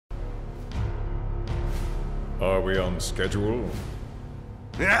Are we on schedule?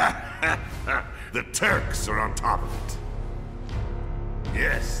 The Turks are on top of it.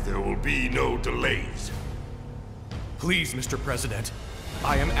 Yes, there will be no delays. Please, Mr. President,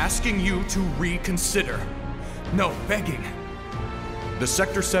 I am asking you to reconsider. No, begging. The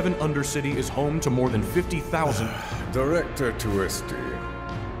Sector 7 Undercity is home to more than 50,000... Director Twisty.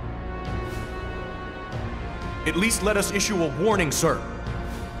 At least let us issue a warning, sir.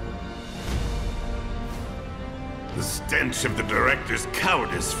 The stench of the Director's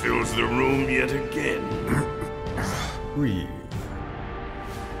cowardice fills the room yet again. Breathe.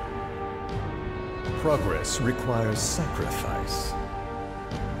 Progress requires sacrifice.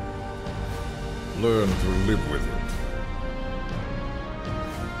 Learn to live with it.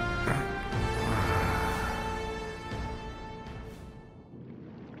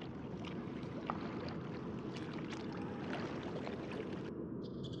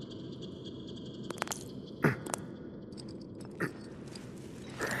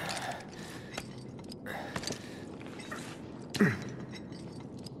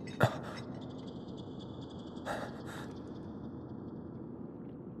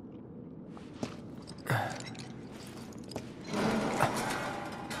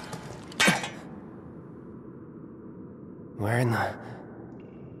 Where in the...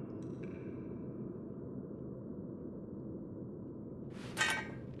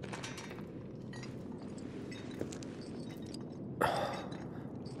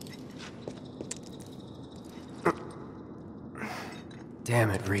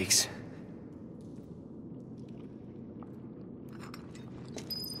 Damn, it reeks.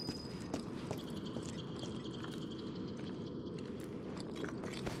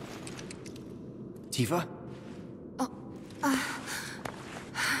 Tifa?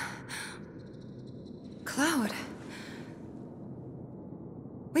 Cloud.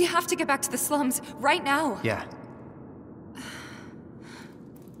 We have to get back to the slums, right now. Yeah.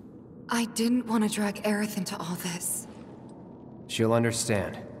 I didn't want to drag Aerith into all this. She'll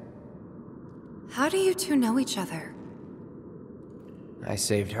understand. How do you two know each other? I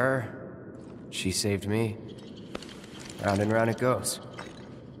saved her. She saved me. Round and round it goes.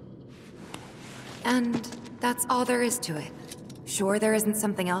 And that's all there is to it? Sure there isn't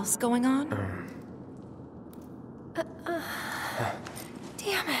something else going on?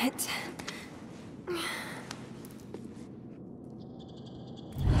 Damn it.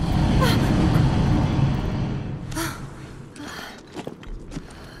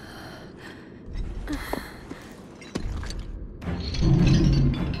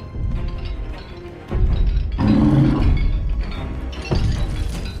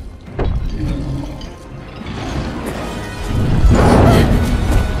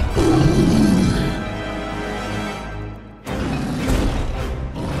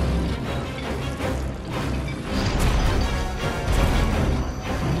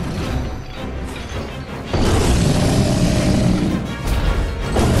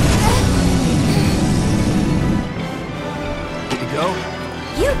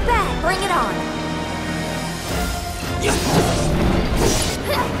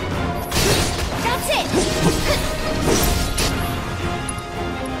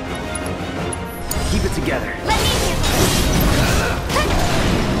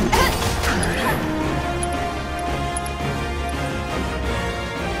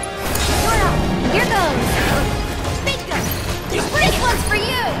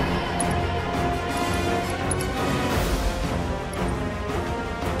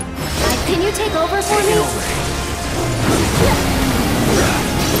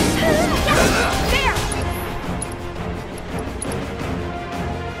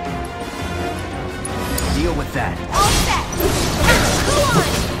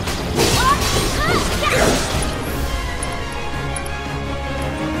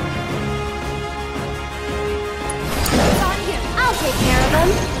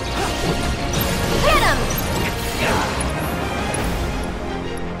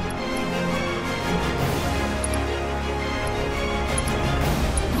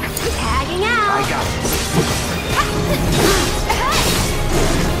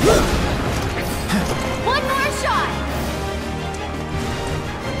 One more shot!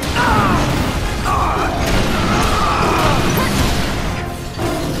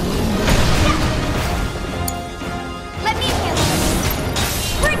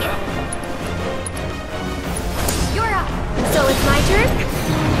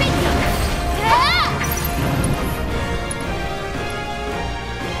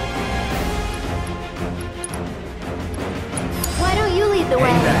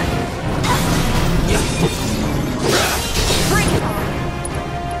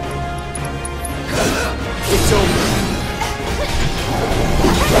 It's over.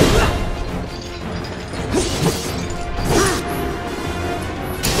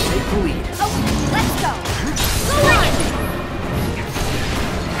 Take the lead. Okay, let's go. Go on!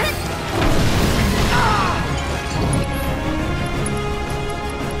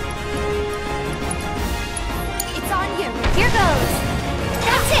 It's on you. Here goes.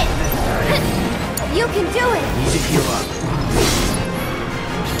 That's it. You can do it. Need to heal up.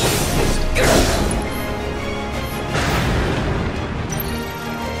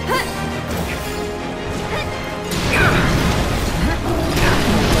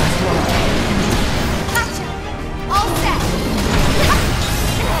 Gotcha. All set.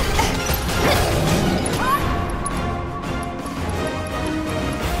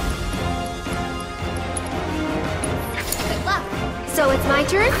 Good luck. So it's my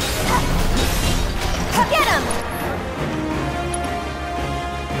turn? Get him!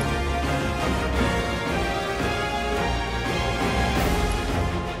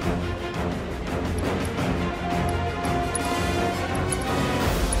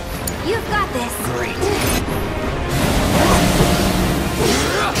 You've got this. Great.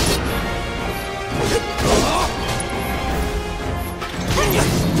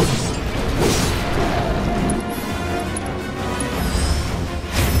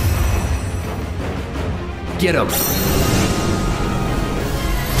 Get him.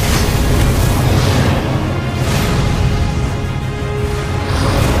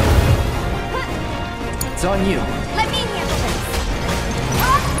 It's on you. Let me handle this.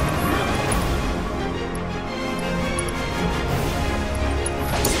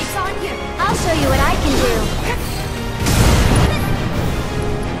 It's on you. I'll show you what I can do.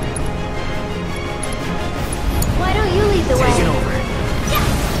 Why don't you lead the way? Take it over. Yeah,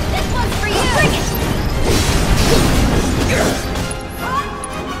 this one's for you. Bring it.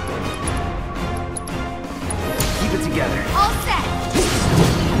 Keep it together. All set.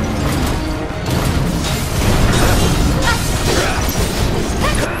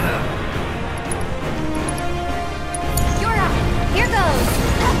 You're up. Here goes.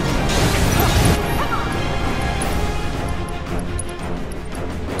 Come on.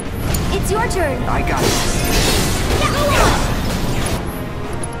 It's your turn. I got this. Yeah, go on.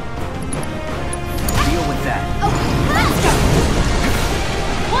 Deal with that. Okay, let's go.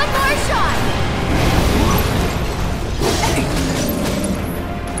 One more shot.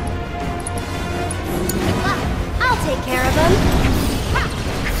 Good luck. I'll take care of him. Ha.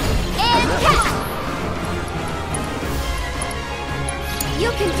 And catch. You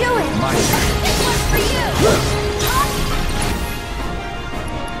can do it. My turn. This one's for you.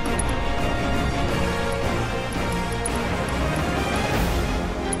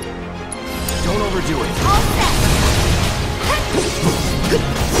 Don't overdo it. All set.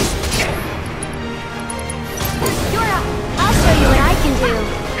 You're up. I'll show you what I can do.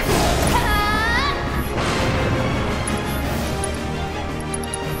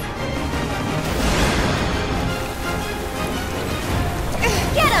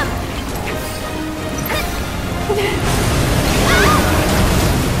 Get him!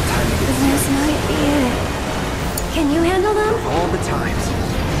 This might be it. Can you handle them? All the times.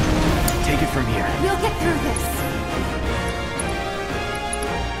 Take it from here. We'll get through this.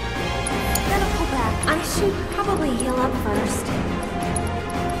 Gotta pull back. I should probably heal up first.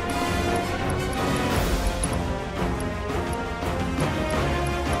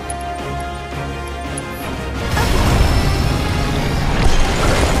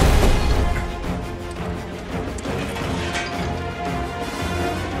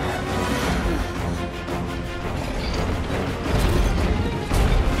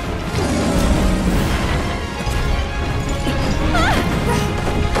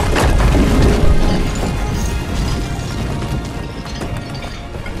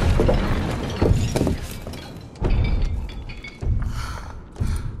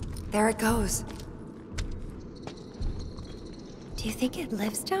 There it goes. Do you think it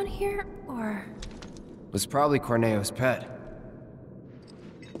lives down here, or...? Was probably Corneo's pet.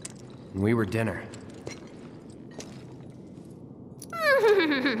 And we were dinner.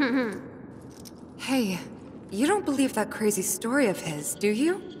 Hey, you don't believe that crazy story of his, do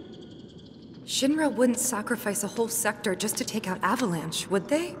you? Shinra wouldn't sacrifice a whole sector just to take out Avalanche, would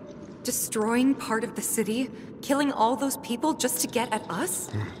they? Destroying part of the city, killing all those people just to get at us?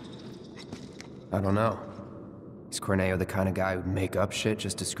 I don't know. Is Corneo the kind of guy who'd make up shit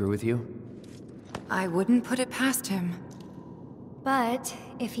just to screw with you? I wouldn't put it past him. But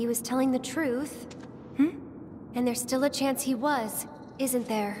if he was telling the truth, and there's still a chance he was, isn't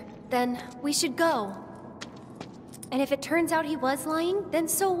there? Then we should go. And if it turns out he was lying, then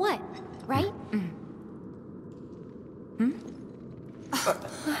so what, right?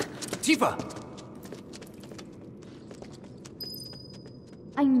 Tifa!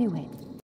 I knew it.